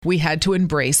we had to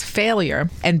embrace failure.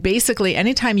 And basically,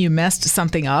 anytime you messed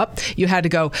something up, you had to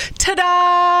go,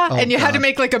 ta-da! And you had to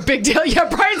make like a big deal. Yeah,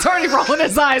 Brian's already rolling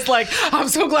his eyes like, I'm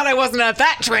so glad I wasn't at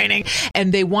that training.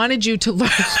 And they wanted you to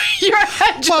learn. Your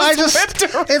head just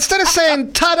whipped around. Instead of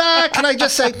saying, ta-da, can I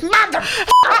just say, mother...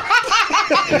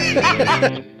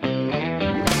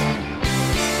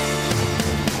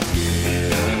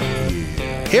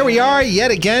 Here we are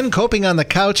yet again, coping on the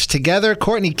couch together.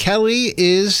 Courtney Kelly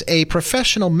is a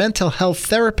professional mental health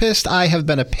therapist. I have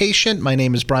been a patient. My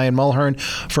name is Brian Mulhern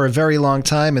for a very long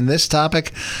time. And this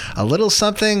topic, a little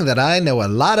something that I know a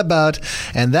lot about,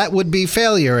 and that would be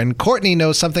failure. And Courtney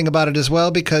knows something about it as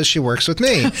well because she works with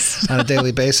me on a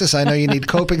daily basis. I know you need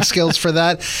coping skills for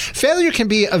that. Failure can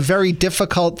be a very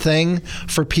difficult thing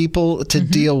for people to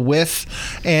deal with.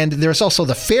 And there's also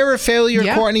the fear of failure,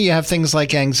 Courtney. You have things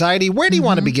like anxiety. Where do you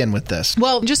want to begin with this?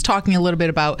 Well, just talking a little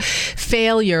bit about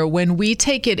failure, when we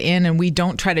take it in and we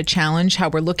don't try to challenge how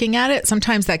we're looking at it,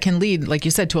 sometimes that can lead, like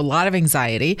you said, to a lot of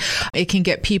anxiety. It can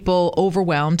get people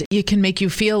overwhelmed. It can make you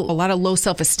feel a lot of low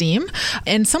self-esteem.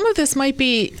 And some of this might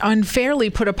be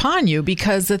unfairly put upon you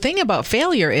because the thing about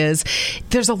failure is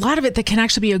there's a lot of it that can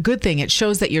actually be a good thing. It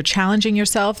shows that you're challenging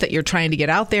yourself, that you're trying to get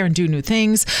out there and do new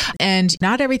things. And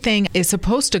not everything is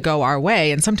supposed to go our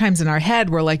way. And sometimes in our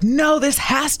head, we're like, no, this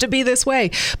has to be this way.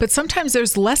 But sometimes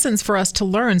there's lessons for us to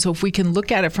learn. So if we can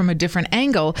look at it from a different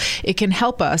angle, it can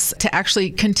help us to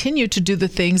actually continue to do the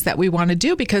things that we want to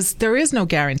do because there is no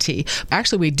guarantee.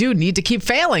 Actually, we do need to keep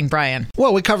failing, Brian.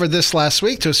 Well, we covered this last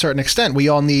week to a certain extent. We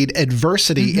all need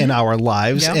adversity in our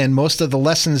lives. Yep. And most of the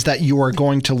lessons that you are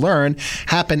going to learn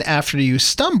happen after you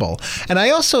stumble. And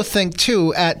I also think,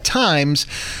 too, at times,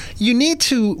 you need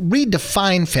to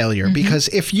redefine failure because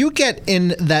if you get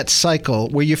in that cycle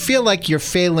where you feel like you're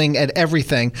failing at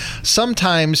everything,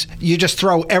 sometimes you just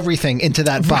throw everything into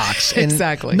that box. And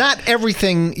exactly. Not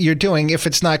everything you're doing, if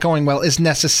it's not going well, is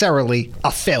necessarily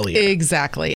a failure.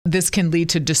 Exactly. This can lead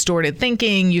to distorted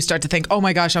thinking. You start to think, oh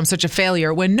my gosh, I'm such a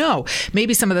failure. When no,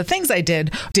 maybe some of the things I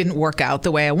did didn't work out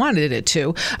the way I wanted it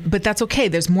to. But that's okay.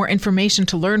 There's more information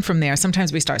to learn from there.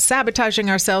 Sometimes we start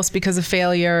sabotaging ourselves because of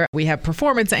failure. We have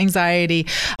performance anxiety,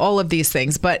 all of these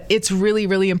things. But it's really,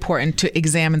 really important to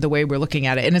examine the way we're looking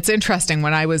at it. And it's interesting,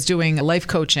 when I was doing life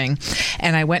coaching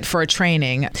and I went for a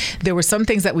training, there were some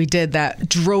things that we did that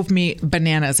drove me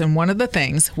bananas. And one of the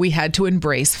things, we had to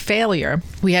embrace failure.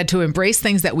 We had to embrace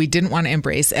things that we didn't want to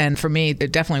embrace. And for me,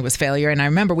 it definitely was failure. And I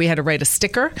remember we had to write a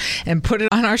sticker and put it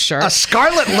on our shirt. A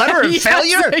scarlet letter of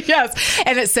failure? Yes.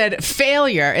 And it said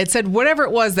failure. It said whatever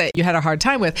it was that you had a hard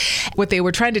time with. What they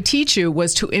were trying to teach you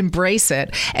was to embrace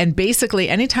it. And basically,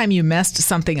 anytime you messed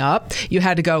something up, you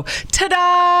had to go,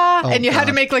 ta-da! And you had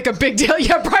to make like a big deal.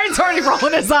 Yeah, Brian's already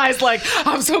rolling his eyes like,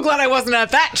 I'm so glad I wasn't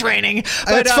at that training.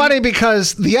 But, it's funny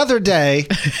because the other day,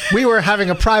 we were having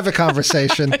a private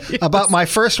conversation about my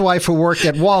first wife who worked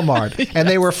at Walmart, and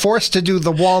they were forced to do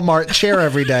the Walmart chair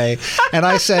every day. And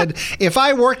I said, if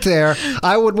I worked there,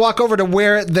 I would walk over to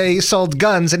where they sold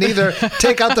guns and either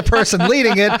take out the person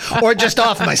leading it or just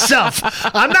off myself.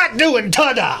 I'm not doing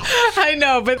ta-da. I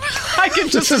know, but I can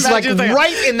just This is like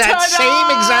right in that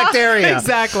same exact area.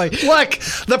 Exactly. Look,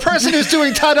 the person who's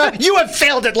doing ta-da, you have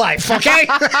failed at life, okay?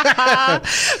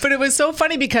 But it was so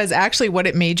funny because actually what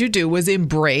it made you do was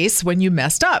embrace when you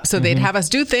messed up. So they'd have us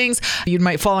do things. You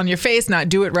might fall on your face, not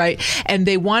do it right. And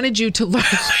they wanted you to learn.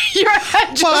 Your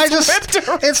head just whipped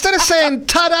around. Instead of saying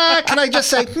ta-da, can I just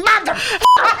say mother?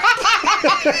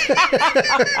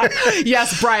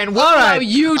 Yes, Brian, we'll allow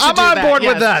you to do that. I'm on board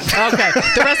with that. Okay.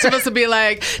 The rest of us will be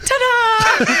like,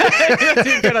 ta-da!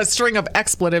 You've got a string of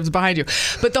expletives behind you.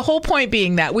 But the whole point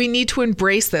being that we need to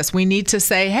embrace this. We need to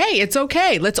say, hey, it's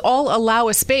okay. Let's all allow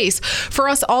a space for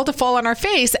us all to fall on our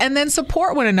face and then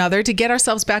support one another to get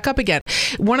ourselves back up again.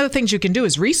 One of the things you can do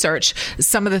is research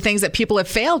some of the things that people have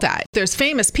failed at. There's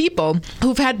famous people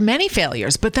who've had many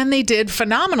failures, but then they did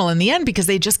phenomenal in the end because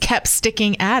they just kept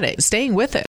sticking at it, staying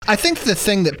with it. I think the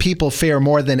thing that people fear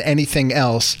more than anything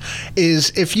else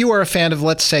is if you are a fan of,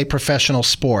 let's say, professional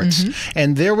sports,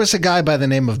 and there was a guy by the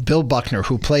name of Bill Buckner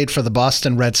who played for the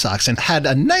Boston Red Sox and had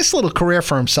a nice little career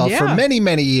for himself for many,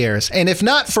 many years. And if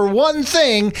not for one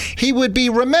thing, he would be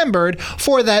remembered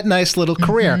for that nice little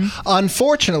career.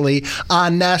 Unfortunately,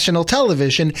 on national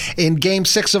television in Game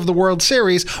 6 of the World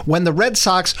Series, when the Red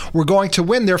Sox were going to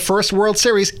win their first World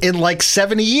Series in like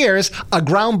 70 years, a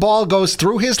ground ball goes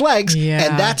through his legs,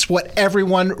 and that that's what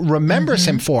everyone remembers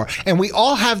him for. And we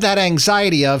all have that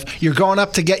anxiety of, you're going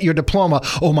up to get your diploma.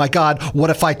 Oh my God, what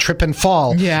if I trip and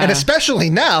fall? Yeah. And especially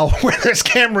now where there's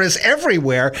cameras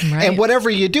everywhere, and whatever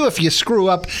you do, if you screw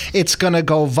up, it's going to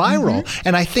go viral.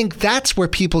 And I think that's where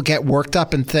people get worked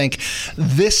up and think,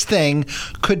 this thing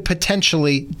could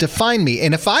potentially define me.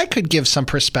 And if I could give some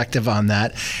perspective on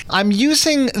that, I'm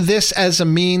using this as a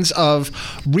means of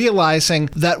realizing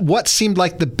that what seemed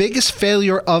like the biggest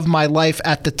failure of my life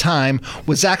at the time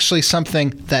was actually something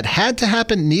that had to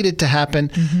happen, needed to happen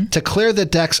to clear the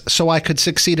decks so I could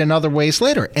succeed in other ways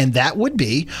later. And that would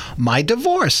be my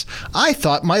divorce. I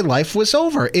thought my life was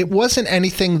over. It wasn't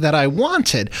anything that I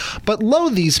wanted. But lo,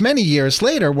 these many years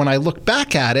later, when I look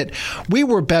back at it, we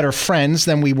were better friends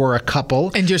than we were a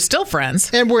couple. And you're still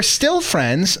friends. And we're still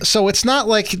friends. So it's not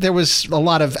like there was a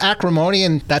lot of acrimony,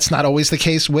 and that's not always the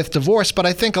case with divorce. But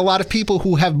I think a lot of people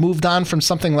who have moved on from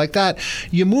something like that,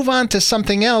 you move on to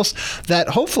something else that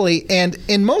hopefully, and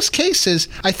in most cases,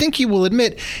 I think you will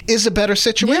admit, is a better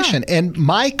situation. Yeah. And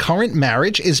my current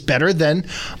marriage is better than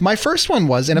my first one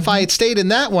was. And if I had stayed in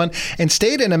that one and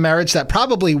stayed in a marriage that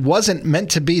probably wasn't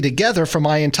meant to be together for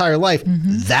my entire life,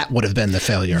 that would have been the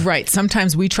failure. Right.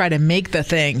 Sometimes we try to make the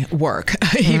thing work,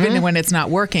 even when it's not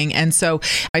working. And so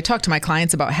I talk to my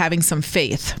clients about having some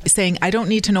faith, saying, I don't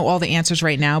need to know all the answers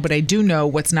right now, but I do know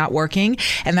what's not working.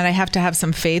 And then I have to have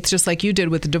some faith, just like you did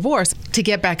with the divorce, to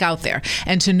get back out there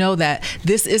and to know that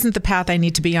this isn't the path I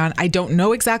need to be on. I don't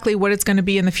know exactly what it's going to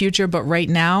be in the future, but right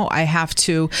now I have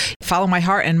to follow my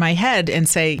heart and my head and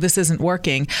say, this isn't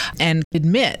working, and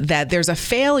admit that there's a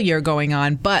failure going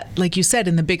on. But like you said,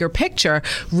 in the bigger picture,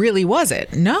 really was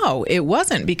it? No, it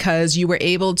wasn't, because you were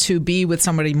able to be with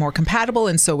somebody more compatible,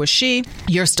 and so was she.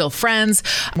 You're still friends,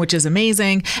 which is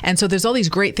amazing. And so there's all these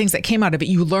great things that came out of it.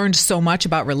 You learned so much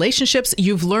about relationships.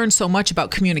 You've learned so much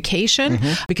about communication,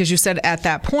 because you said at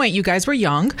that point, you guys were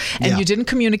young and you didn't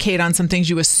communicate on some things.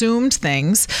 You assumed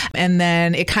things, and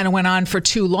then it kind of went on for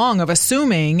too long of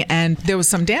assuming, and there was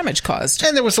some damage caused.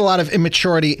 And there was a lot of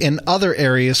immaturity in other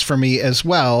areas for me as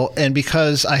well. And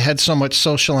because I had so much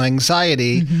social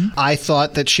anxiety, I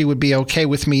thought that she would be okay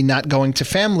with me not going to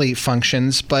family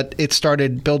functions, but it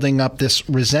started building up this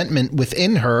resentment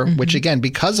within her, which again,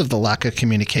 because of the lack of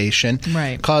communication,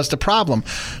 caused a problem.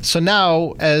 So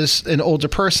now, as an older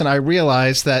person, I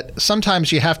realize that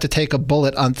sometimes you have to take a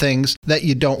bullet on things that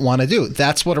you don't want to do.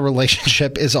 That's what a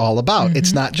relationship is all about.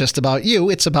 It's not just about you,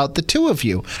 it's about the two of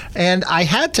you. And I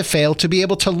had to fail to be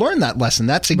able to learn that lesson.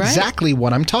 That's exactly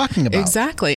what I'm talking about.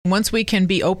 Exactly. Once we can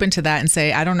be open to that and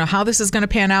say, I don't know how this is going to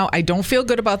pan out. I don't feel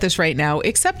good about this right now.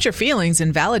 Accept your feelings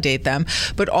and validate them,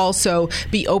 but also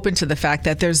be open to the fact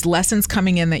that there's lessons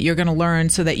coming in that you're going to learn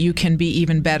so that you can be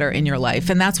even better in your life.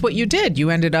 And that's what you did. You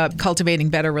ended up cultivating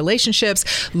better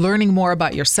relationships, learning more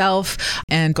about yourself,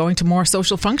 and going to more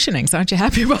social functionings. Aren't you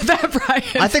happy about that,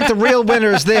 Brian? I think the real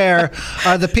winners there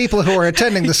are the people who are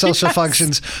attending the social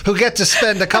functions, who get to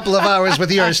spend a couple of hours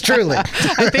with yours truly.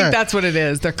 I think that's what it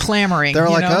is. They're clamoring. They're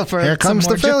like, oh, here comes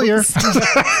the failure.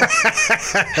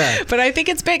 But I think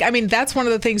it's big. I mean, that's one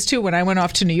of the things, too, when I went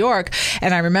off to New York,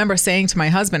 and I remember saying to my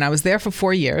husband, I was there for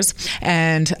 4 years,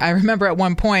 and I remember at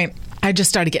one point, I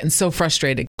just started getting so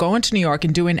frustrated. Going to New York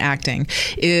and doing acting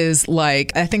is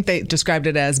like, I think they described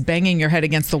it as banging your head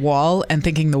against the wall and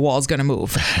thinking the wall's going to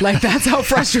move. Like, that's how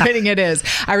frustrating it is.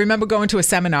 I remember going to a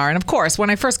seminar, and of course,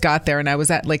 when I first got there and I was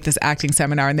at like this acting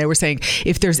seminar, and they were saying,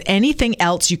 if there's anything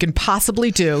else you can possibly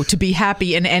do to be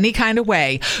happy in any kind of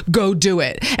way, go do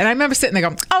it. And I remember sitting there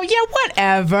going, oh yeah,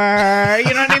 whatever.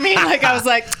 You know what I mean? Like, I was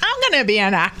like, I'm going to be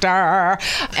an actor.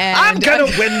 And I'm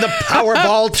going to win the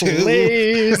Powerball too.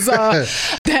 Please.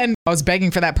 Then I was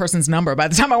begging for that person's number by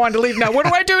the time I wanted to leave. Now, what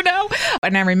do I do now?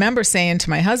 And I remember saying to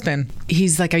my husband,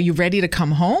 he's like, are you ready to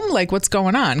come home? Like, what's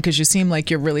going on? Because you seem like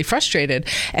you're really frustrated.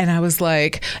 And I was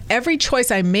like, every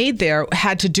choice I made there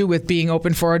had to do with being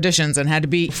open for auditions and had to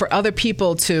be for other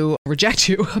people to reject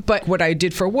you. But what I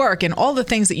did for work and all the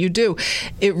things that you do,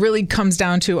 it really comes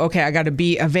down to, okay, I got to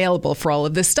be available for all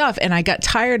of this stuff. And I got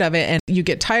tired of it. And you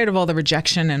get tired of all the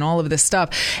rejection and all of this stuff.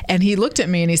 And he looked at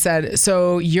me and he said,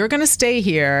 so you're going to stay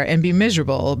here and be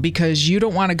miserable because you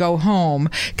don't want to go home?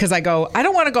 Because I go, I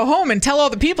don't want to go home and tell all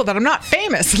the people that I'm not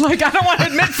famous. Like, I don't want to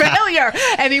admit failure.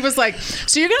 And he was like,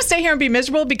 so you're going to stay here and be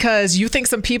miserable because you think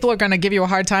some people are going to give you a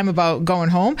hard time about going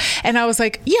home? And I was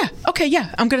like, yeah, okay,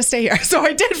 yeah, I'm going to stay here. So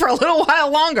I did for a little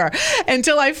while longer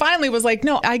until I finally was like,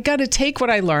 no, I got to take what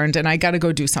I learned and I got to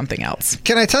go do something else.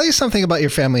 Can I tell you something about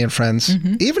your family and friends?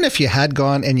 Even if you had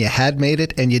gone and you had made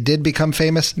it and you did become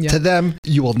famous, to them,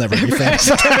 you will never be famous.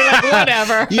 Like,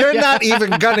 whatever. You're not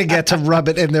even going to get to rub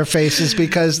it in their faces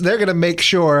because they're going to make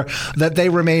sure that they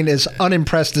remain as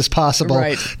unimpressed as possible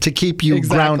to keep you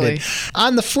grounded.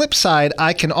 On the flip side,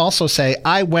 I can also say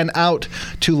I went out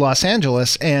to Los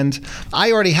Angeles and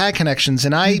I already had connections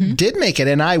and I did make it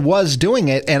and I was doing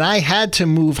it and I had to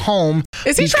move home.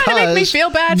 Is he trying to make me feel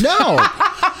bad? No.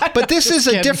 But this is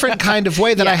a different kind of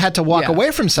way that I had to walk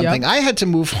away from something. I had to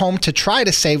move home to try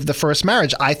to save the first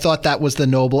marriage. I thought that was the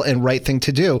noble and right thing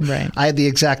to do. I had the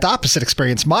exact opposite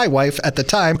experience. My wife at the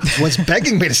time was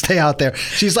begging me to stay out there.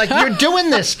 She's like, you're doing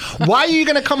this. Why are you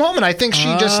going to come home? And I think she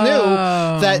just knew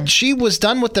that she was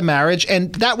done with the marriage.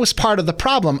 And that was part of the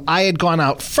problem. I had gone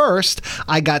out first.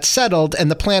 I got settled.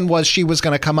 And the plan was she was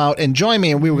going to come out and join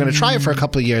me. And we were going to try it for a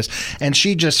couple of years. And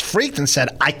she just freaked and said,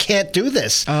 I can't do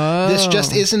this. This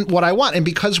just isn't what I want. And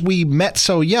because we met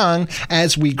so young,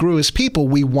 as we grew as people,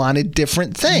 we wanted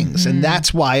different things. And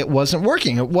that's why it wasn't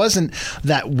working. It wasn't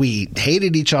that we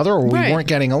hated each other or we weren't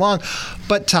getting along.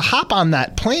 But to hop on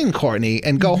that plane, Courtney,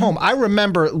 and go home, I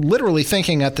remember literally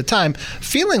thinking at the time,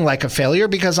 feeling like a failure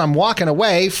because I'm walking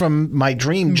away from my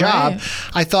dream job.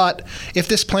 I thought, if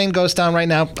this plane goes down right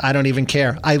now, I don't even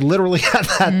care. I literally had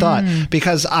that thought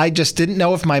because I just didn't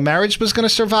know if my marriage was going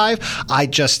to survive. I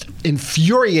just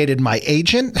infuriated my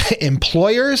agent,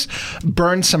 employers,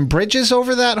 burned some bridges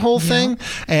over that whole thing.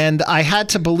 And I had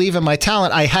to believe in my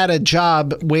talent. I had a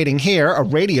job waiting here, a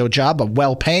radio job, a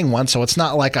well-paying one. So it's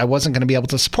not like I wasn't going to be able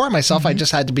to support myself. I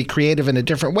just had to be creative in a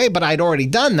different way. But I'd already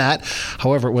done that.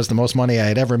 However, it was the most money I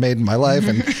had ever made in my life.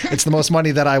 And it's the most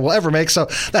money that I will ever make. So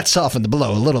that softened the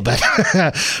blow a little bit.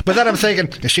 But then I'm thinking,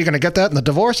 is she going to get that in the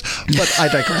divorce? But I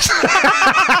digress.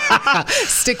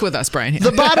 Stick with us, Brian.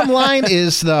 The bottom line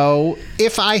is, though,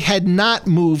 if I had not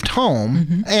moved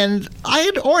home and I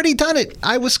had already done it,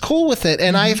 I was cool with it.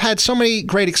 And I've had so many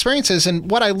great experiences.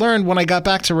 And what I learned when I got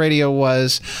back to radio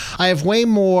was I have way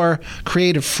more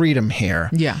creative freedom here.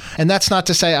 And that's not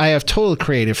to say I have total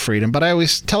creative freedom, but I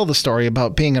always tell the story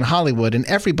about being in Hollywood and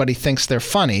everybody thinks they're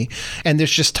funny. And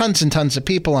there's just tons and tons of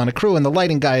people on a crew. And the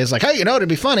lighting guy is like, hey, you know, it'd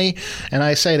be funny. And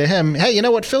I say to him, hey, you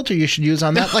know what filter you should use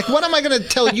on that? Like, what am I going to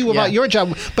tell you about your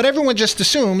job? But everyone just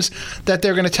assumes that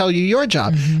they're going to tell you your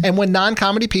job. And when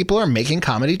non-comedy people are making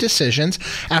comedy decisions,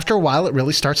 after a while, it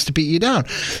really starts to beat you down.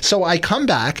 So I come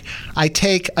back, I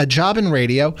take a job in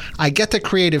radio, I get the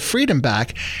creative freedom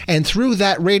back, and through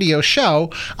that radio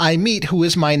show, I meet who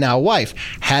is my now wife.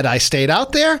 Had I stayed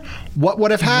out there, what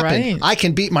would have happened? I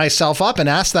can beat myself up and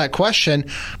ask that question.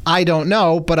 I don't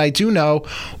know, but I do know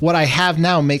what I have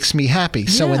now makes me happy.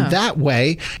 So in that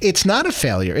way, it's not a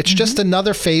failure. It's just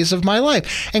another phase of my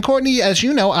life. And Courtney, as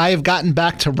you know, I have gotten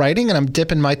back to writing and I'm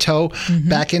dipping my toe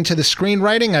back into the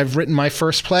screenwriting. I've written my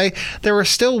first play. There are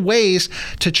still ways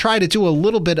to try to do a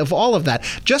little bit of all of that.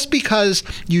 Just because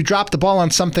you drop the ball on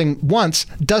something once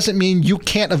doesn't mean you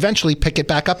can't eventually pick it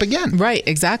back up again. Right,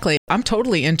 exactly. I'm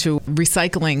totally into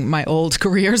recycling my old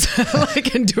careers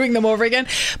like and doing them over again.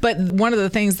 But one of the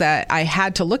things that I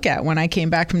had to look at when I came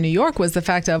back from New York was the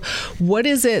fact of what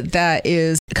is it that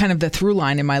is kind of the through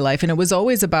line in my life. And it was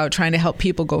always about trying to help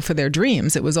people go for their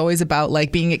dreams. It was always about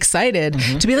like being excited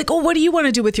to be like, oh, what do you want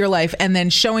to do with your life? And then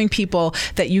showing people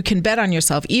that you can bet on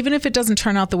yourself, even if it doesn't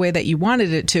turn out the way that you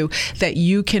wanted it to, that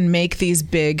you can make these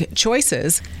big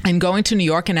choices. And going to New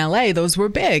York and LA, those were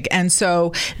big. And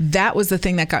so that was the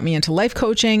thing that got me into life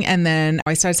coaching. And then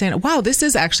I started saying, wow, this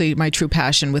is actually my true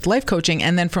passion with life coaching.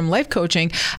 And then from life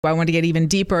coaching, I wanted to get even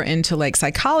deeper into like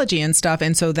psychology and stuff.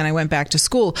 And so then I went back to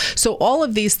school. So all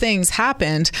of these things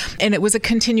happened and it was a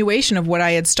continuation of what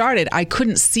I had started. I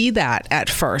couldn't see that at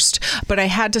first, but I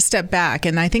had to step back.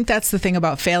 And I think that's the thing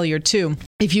about failure too.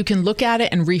 If you can look at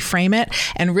it and reframe it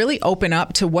and really open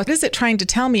up to what is it trying to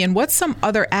tell me and what's some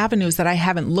other avenues that I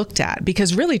haven't looked at?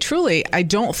 Because really, truly, I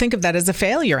don't think of that as a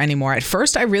failure anymore. At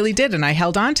first, I really did, and I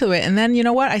held on to it. And then, you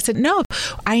know what? I said, no,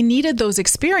 I needed those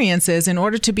experiences in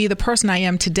order to be the person I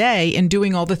am today in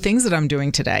doing all the things that I'm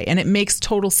doing today. And it makes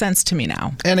total sense to me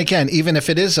now. And again, even if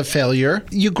it is a failure,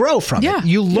 you grow from it.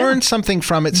 You learn something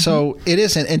from it, so it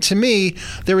isn't. And to me,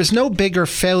 there is no bigger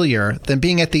failure than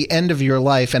being at the end of your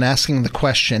life and asking the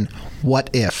question,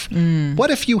 what if? What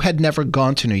if you had never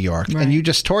gone to New York and you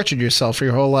just tortured yourself for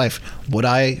your whole life? Would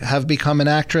I have become an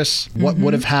actress? What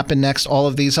would have happened next? All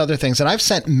of these other things. And I've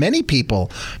sent many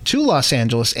people to Los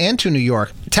Angeles and to New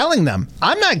York telling them,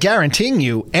 I'm not guaranteeing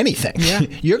you anything.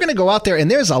 You're going to go out there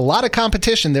and there's a lot of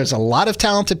competition. There's a lot of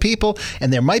talented people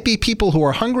and there might be people who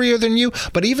are hungrier than you.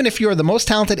 But even if you're the most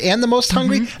talented and the most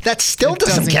hungry, that still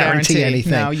doesn't guarantee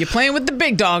anything. No, you're playing with the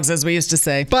big dogs, as we used to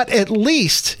say. But at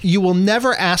least you will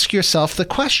never ask yourself myself the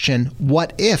question,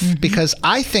 what if? Because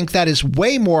I think that is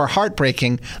way more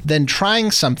heartbreaking than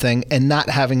trying something and not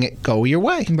having it go your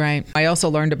way. Right. I also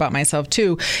learned about myself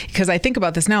too, because I think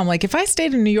about this now. I'm like, if I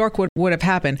stayed in New York, what would have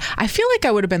happened? I feel like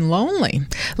I would have been lonely.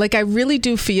 Like, I really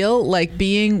do feel like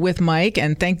being with Mike,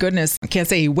 and thank goodness, I can't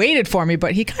say he waited for me,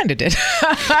 but he kind of did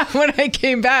when I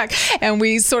came back, and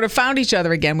we sort of found each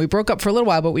other again. We broke up for a little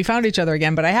while, but we found each other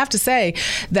again. But I have to say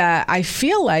that I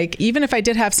feel like even if I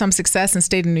did have some success and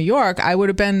stayed in New York, I would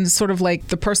have been sort of like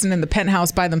the person in the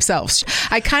penthouse by themselves.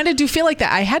 I kind of do feel like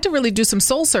that. I had to really do some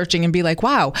soul searching and be like,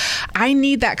 wow, I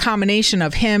need that combination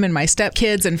of him and my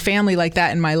stepkids and family like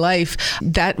that in my life.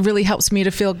 That really helps me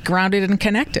to feel grounded and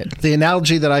connected. The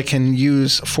analogy that I can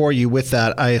use for you with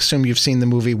that, I assume you've seen the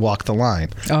movie Walk the Line.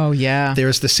 Oh, yeah.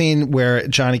 There's the scene where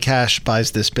Johnny Cash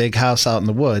buys this big house out in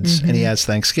the woods, and he has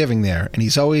Thanksgiving there. And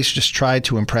he's always just tried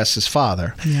to impress his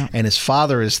father. Yeah. And his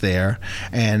father is there,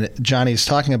 and Johnny's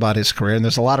talking about his career, and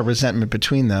there's a lot of resentment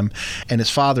between them. And his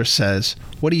father says,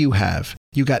 "What do you have?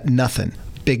 You got nothing.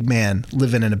 Big man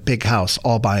living in a big house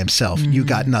all by himself. You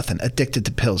got nothing. Addicted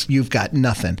to pills. You've got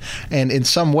nothing." And in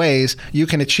some ways, you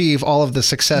can achieve all of the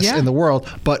success in the world,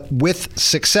 but with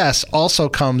success also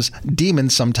comes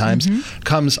demons sometimes,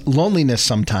 comes loneliness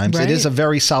sometimes. Right. It is a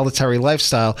very solitary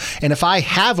lifestyle. And if I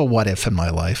have a what if in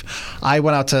my life, I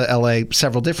went out to LA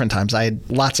several different times. I had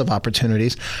lots of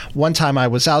opportunities. One time I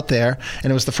was out there,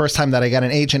 and it was the first time that I got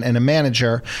an agent and a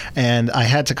manager, and I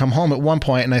had to come home at one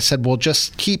point, and I said, well,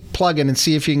 just keep plugging and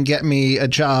see if you can get me a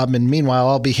job, and meanwhile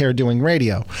I'll be here doing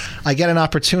radio. I get an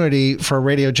opportunity for a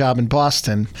radio job in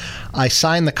Boston. I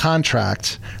sign the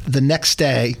contract. The next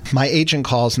day, my agent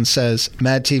calls and says,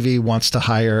 Mad TV wants to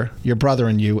hire your brother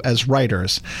and you as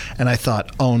writers. And I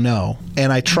thought, oh no.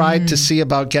 And I tried to see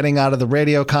about getting out of the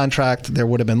radio contract. There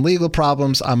would have been legal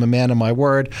problems. I'm a man of my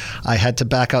word. I had to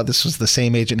back out. This was the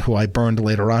same agent who I burned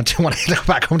later on to when I had to go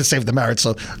back home to save the marriage.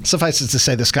 So suffice it to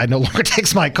say, this guy no longer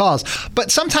takes my calls. But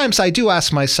sometimes I do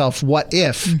ask myself, what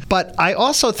if? But I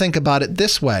also think about it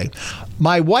this way.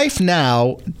 My wife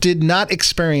now did not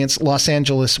experience Los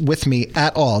Angeles with me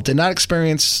at all, did not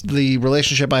experience the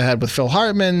relationship I had with Phil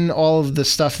Hartman, all of the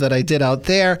stuff that I did out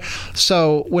there.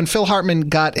 So when Phil Hartman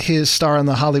got his star on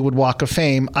the Hollywood Walk of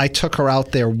Fame, I took her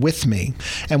out there with me.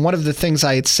 And one of the things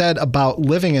I had said about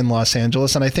living in Los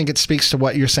Angeles, and I think it speaks to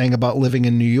what you're saying about living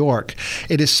in New York,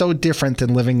 it is so different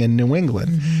than living in New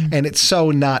England. And it's so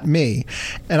not me.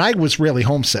 And I was really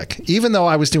homesick. Even though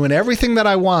I was doing everything that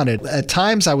I wanted, at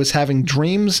times I was having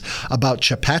dreams about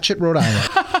Chepachet, Rhode Island.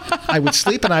 I would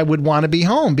sleep and I would want to be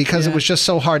home because it was just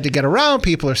so hard to get around.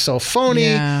 People are so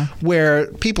phony, where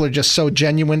people are just so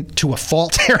genuine to a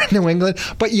fault here in New England.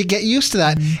 But you get used to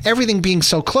that, everything being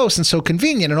so close and so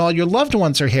convenient, and all your loved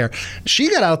ones are here. She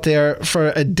got out there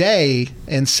for a day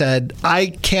and said, I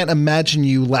can't imagine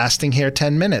you lasting here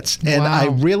 10 minutes. And I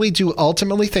really do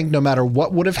ultimately think no matter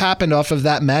what would have happened off of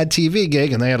that Mad TV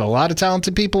gig, and they had a lot of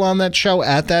talented people on that show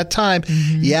at that time,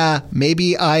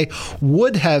 maybe I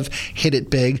would have hit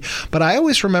it big. But I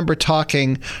always remember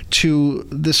talking to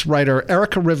this writer,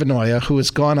 Erica Rivenoya, who has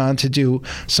gone on to do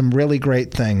some really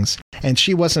great things. And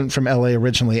she wasn't from LA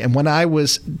originally. And when I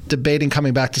was debating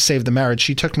coming back to save the marriage,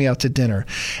 she took me out to dinner.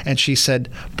 And she said,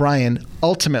 Brian,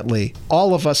 ultimately,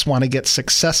 all of us want to get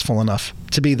successful enough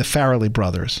to be the Farrelly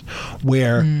brothers,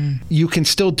 where you can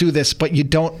still do this, but you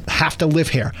don't have to live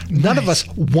here. None of us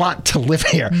want to live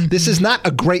here. This is not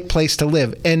a great place to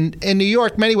live. And in New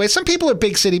York, many ways, some people are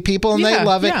big city people and they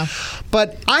love it.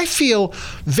 But I feel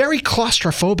very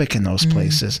claustrophobic in those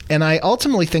places. And I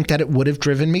ultimately think that it would have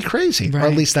driven me crazy. Or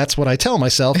at least that's what I tell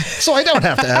myself. So I don't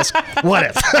have to ask, what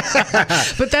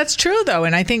if? But that's true, though.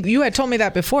 And I think you had told me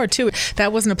that before, too.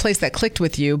 That wasn't a place that clicked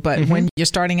with you. But when you're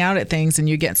starting out at things and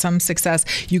you get some success,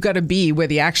 you got to be where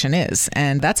the action is.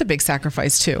 And that's a big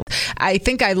sacrifice, too. I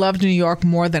think I loved New York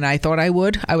more than I thought I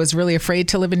would. I was really afraid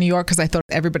to live in New York because I thought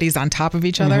everybody's on top of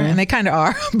each other. And they kind of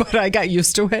are. But I got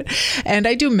used to it. And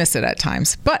I do miss it at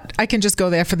times. But I can just go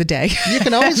there for the day. You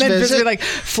can always and then visit. Just like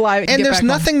fly. And there's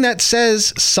nothing home. that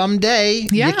says someday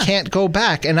you can't go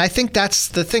back. And I think that's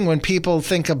the thing when people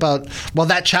think about, well,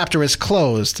 that chapter is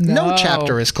closed. No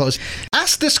chapter is closed.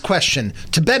 Ask this question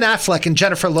to Ben Affleck and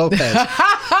Jennifer Lopez.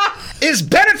 Is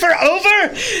Bennifer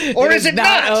over or is it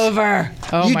not over?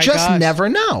 Oh, you my just gosh. never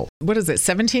know. What is it,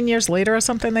 17 years later or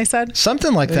something they said?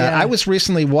 Something like that. Yeah. I was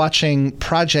recently watching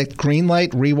Project Greenlight,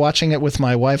 rewatching it with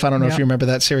my wife. I don't know if you remember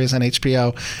that series on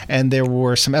HBO. And there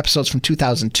were some episodes from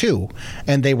 2002,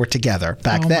 and they were together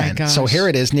back then. Gosh. So here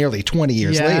it is nearly 20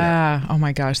 years later. Yeah. Oh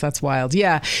my gosh, that's wild.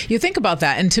 Yeah. You think about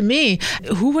that. And to me,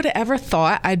 who would have ever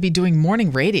thought I'd be doing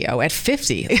morning radio at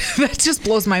 50? That just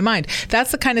blows my mind.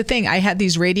 That's the kind of thing. I had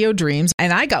these radio dreams,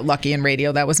 and I got lucky in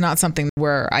radio. That was not something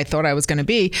where I thought I was going to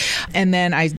be. And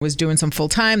then I was doing some full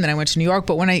time. Then I went to New York.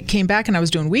 But when I came back and I was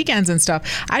doing weekends and stuff,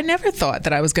 I never thought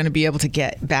that I was going to be able to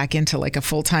get back into like a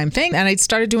full time thing. And I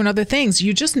started doing other things.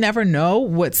 You just never know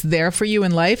what's there for you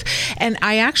in life. And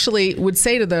I actually would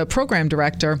say to the program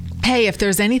director, hey, if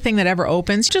there's anything that ever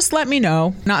opens, just let me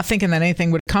know. Not thinking that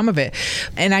anything would come of it.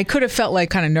 And I could have felt like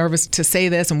kind of nervous to say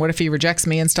this and what if he rejects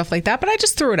me and stuff like that. But I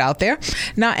just threw it out there.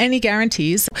 Not any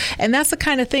guarantees. And that's the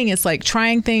kind of thing. It's like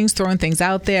trying things, throwing things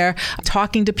out there,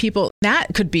 talking to people. That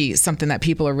could be something that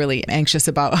people are really anxious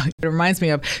about. It reminds me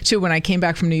of, too, when I came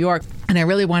back from New York and I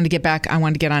really wanted to get back. I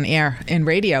wanted to get on air in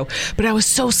radio, but I was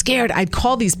so scared. I'd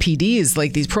call these PDs,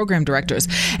 like these program directors,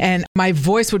 and my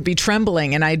voice would be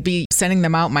trembling and I'd be sending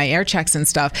them out my air checks and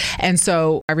stuff. And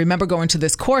so I remember going to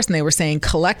this course and they were saying,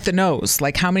 collect the no's.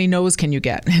 Like, how many no's can you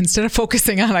get? Instead of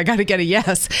focusing on, I got to get a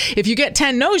yes. If you get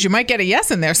 10 no's, you might get a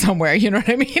yes in there somewhere. You know what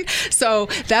I mean? So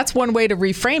that's one way to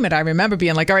reframe it. I remember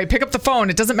being like, all right, pick up the phone.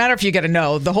 It doesn't matter if you get a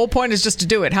no. The whole point is just to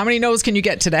do it. How many no's can you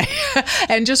get today?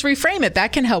 And just reframe it.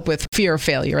 That can help with fear of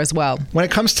failure as well. When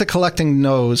it comes to collecting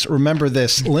no's, remember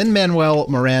this. Lin-Manuel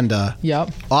Miranda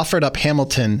offered up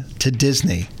Hamilton to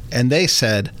Disney, and they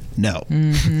said no.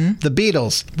 The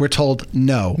Beatles were told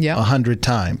no 100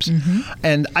 times.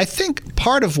 And I think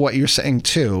part of what you're saying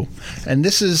too, and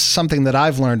this is something that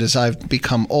I've learned as I've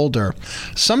become older,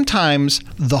 sometimes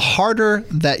the harder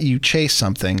that you chase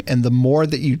something and the more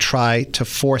that you try to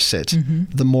force it,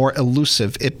 the more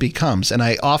elusive it becomes. And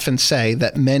I often say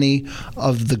that many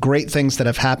of the great things that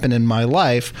have happened in my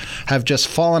life have just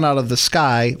fallen out of the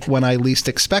sky when I least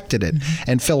expected it.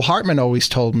 And Phil Hartman always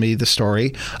told me the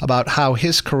story about how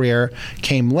his career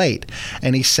came late.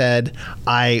 And he said,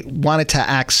 I wanted to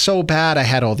act so bad. I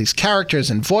had all these characters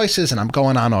and voices, and I'm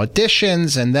going on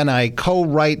auditions, and then I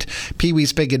co-write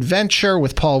Pee-wee's Big Adventure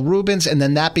with Paul Rubens, and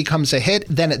then that becomes a hit.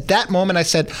 Then at that moment I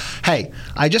said, hey,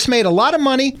 I just made a lot of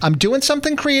money. I'm doing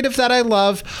something creative that I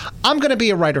love. I'm going to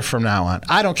be a writer from now on.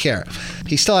 I don't care.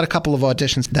 He still had a couple of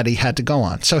auditions that he had to go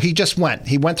on. So he just went.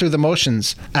 He went through the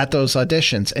motions at those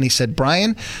auditions, and he said,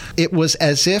 Brian, it was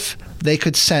as if they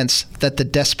could sense that the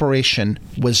desperation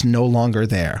was no longer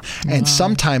there. Wow. And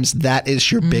sometimes that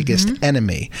is your biggest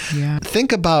enemy.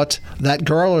 Think about that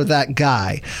girl or that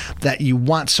guy that you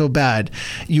want so bad.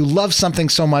 You love something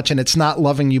so much and it's not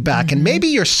loving you back. And maybe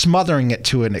you're smothering it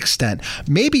to an extent.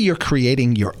 Maybe you're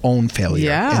creating your own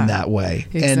failure in that way.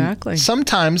 Exactly. And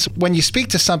sometimes when you speak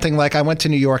to something like, I went to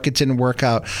New York, it didn't work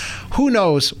out. Who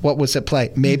knows what was at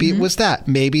play? Maybe it was that.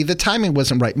 Maybe the timing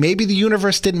wasn't right. Maybe the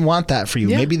universe didn't want that for you.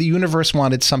 Maybe the universe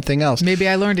wanted something else. Maybe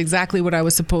I learned exactly what I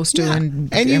was supposed to and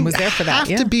was there for that.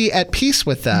 You have to be at peace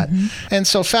with that. And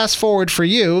so fast forward for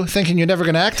you, thinking you're never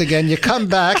going to act again, you come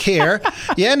back here,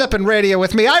 you end up in radio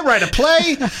with me, I write a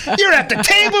play, you're at the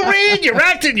table read, you're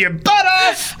acting your butt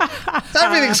off.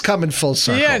 Everything's coming full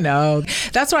circle. Yeah, no.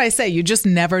 That's what I say. You just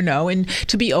never know. And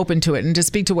to be open to it and to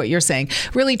speak to what you're saying,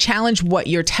 really challenge what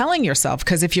you're telling yourself.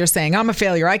 Because if you're saying, I'm a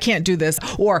failure, I can't do this,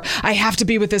 or I have to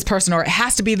be with this person, or it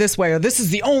has to be this way, or this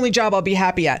is the only job I'll be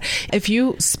happy at. If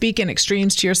you speak in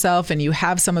extremes to yourself and you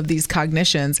have some of these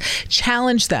cognitions,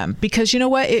 challenge them. Because you know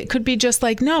what? It could be just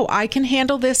like, no, I can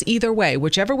handle this either way,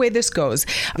 whichever way this goes.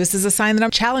 This is a sign that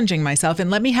I'm challenging myself, and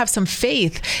let me have some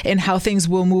faith in how things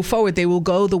will move forward. They will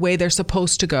go the way they're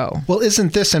supposed to go. Well,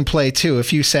 isn't this in play too?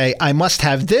 If you say, I must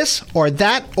have this or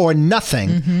that or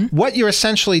nothing, what you're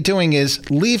essentially doing is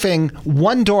leaving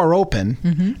one door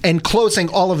open and closing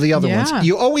all of the other ones.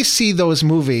 You always see those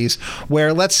movies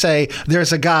where, let's say,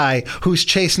 there's a guy who's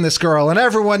chasing this girl and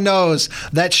everyone knows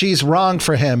that she's wrong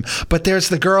for him, but there's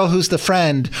the girl who's the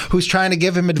friend who's trying to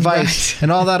give him advice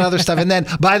and all that other stuff. And then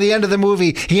by the end of the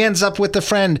movie, he ends up with the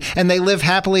friend and they live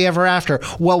happily ever after.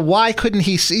 Well, why couldn't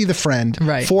he see the friend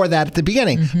for that at the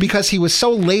beginning? Because he was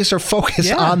so laser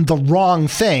focused on the wrong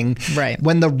thing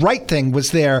when the right thing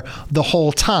was there the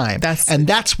whole time. And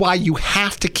that's why you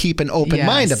have to keep an open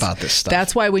mind about this stuff.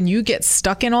 That's why when you get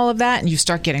stuck in all of that and you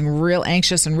start getting real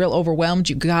anxious and real overwhelmed,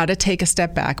 you got to take a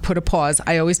step back, put a pause.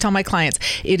 I always tell my clients,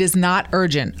 it is not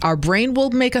urgent. Our brain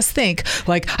will make us think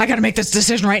like, I got to make this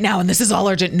decision right now and this is all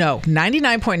urgent. No,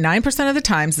 99.9% of the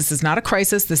times, this is not a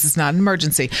crisis. This is not an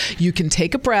emergency. You can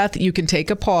take a breath, you can take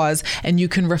a pause, and you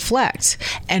can reflect reflect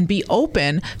and be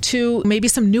open to maybe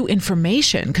some new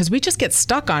information, because we just get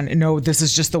stuck on, no, this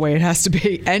is just the way it has to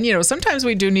be. And, sometimes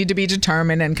we do need to be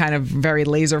determined and kind of very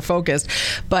laser focused.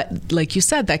 But like you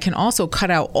said, that can also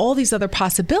cut out all these other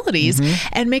possibilities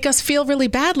and make us feel really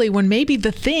badly when maybe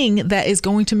the thing that is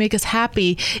going to make us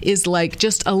happy is like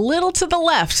just a little to the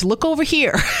left. Look over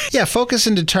here. Yeah, focus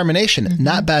and determination,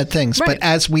 not bad things. Right. But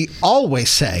as we always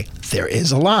say, there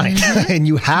is a line. And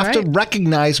you have to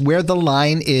recognize where the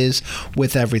line is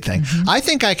with everything. I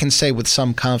think I can say with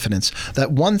some confidence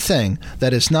that one thing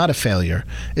that is not a failure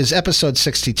is episode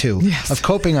 62 of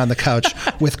Coping on the Couch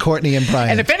with Courtney and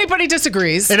Brian. And if anybody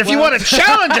disagrees... And if you want to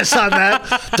challenge us on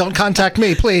that, don't contact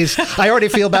me, please. I already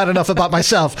feel bad enough about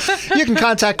myself. You can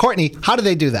contact Courtney. How do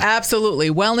they do that? Absolutely.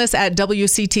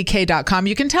 Wellness@WCTK.com.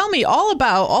 You can tell me all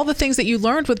about all the things that you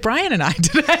learned with Brian and I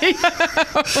today.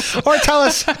 Or tell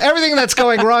us everything that's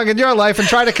going wrong in your life and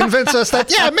try to convince us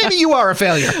that, yeah, maybe you are a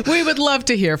failure. We would love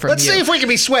to hear from Let's you. see if we can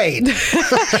be swayed.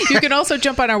 You can also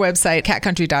jump on our website,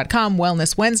 catcountry.com,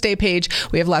 Wellness Wednesday page.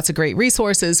 We have lots of great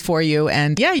resources for you.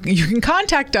 And yeah, you can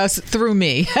contact us through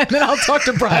me, and then I'll talk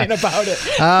to Brian about it.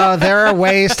 Oh, there are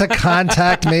ways to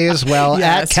contact me as well.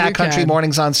 Yes, at Cat Country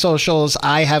Mornings on socials.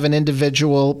 I have an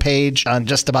individual page on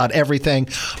just about everything.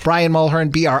 Brian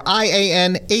Mulhern,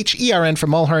 BrianHern for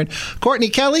Mulhern. Courtney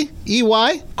Kelly,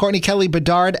 EY. Courtney Kelly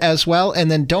Bedard as well. And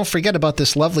then don't forget about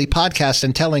this lovely podcast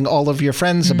and telling all of your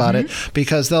friends about it,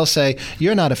 because they'll say,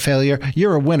 you're not a failure,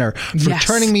 you're a winner for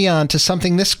turning me on to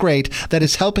something this great that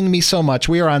is helping me so much.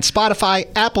 We are on Spotify,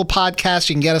 Apple Podcasts.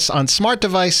 You can get us on smart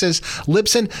devices,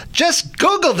 Libsyn. Just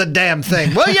Google the damn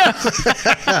thing, will you?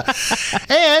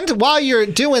 And while you're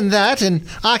doing that and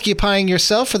occupying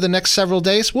yourself for the next several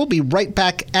days, we'll be right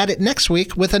back at it next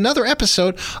week with another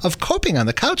episode of Coping on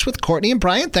the Couch with Courtney and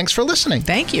Brian. Thanks for listening.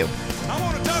 Thank you. I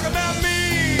want to talk about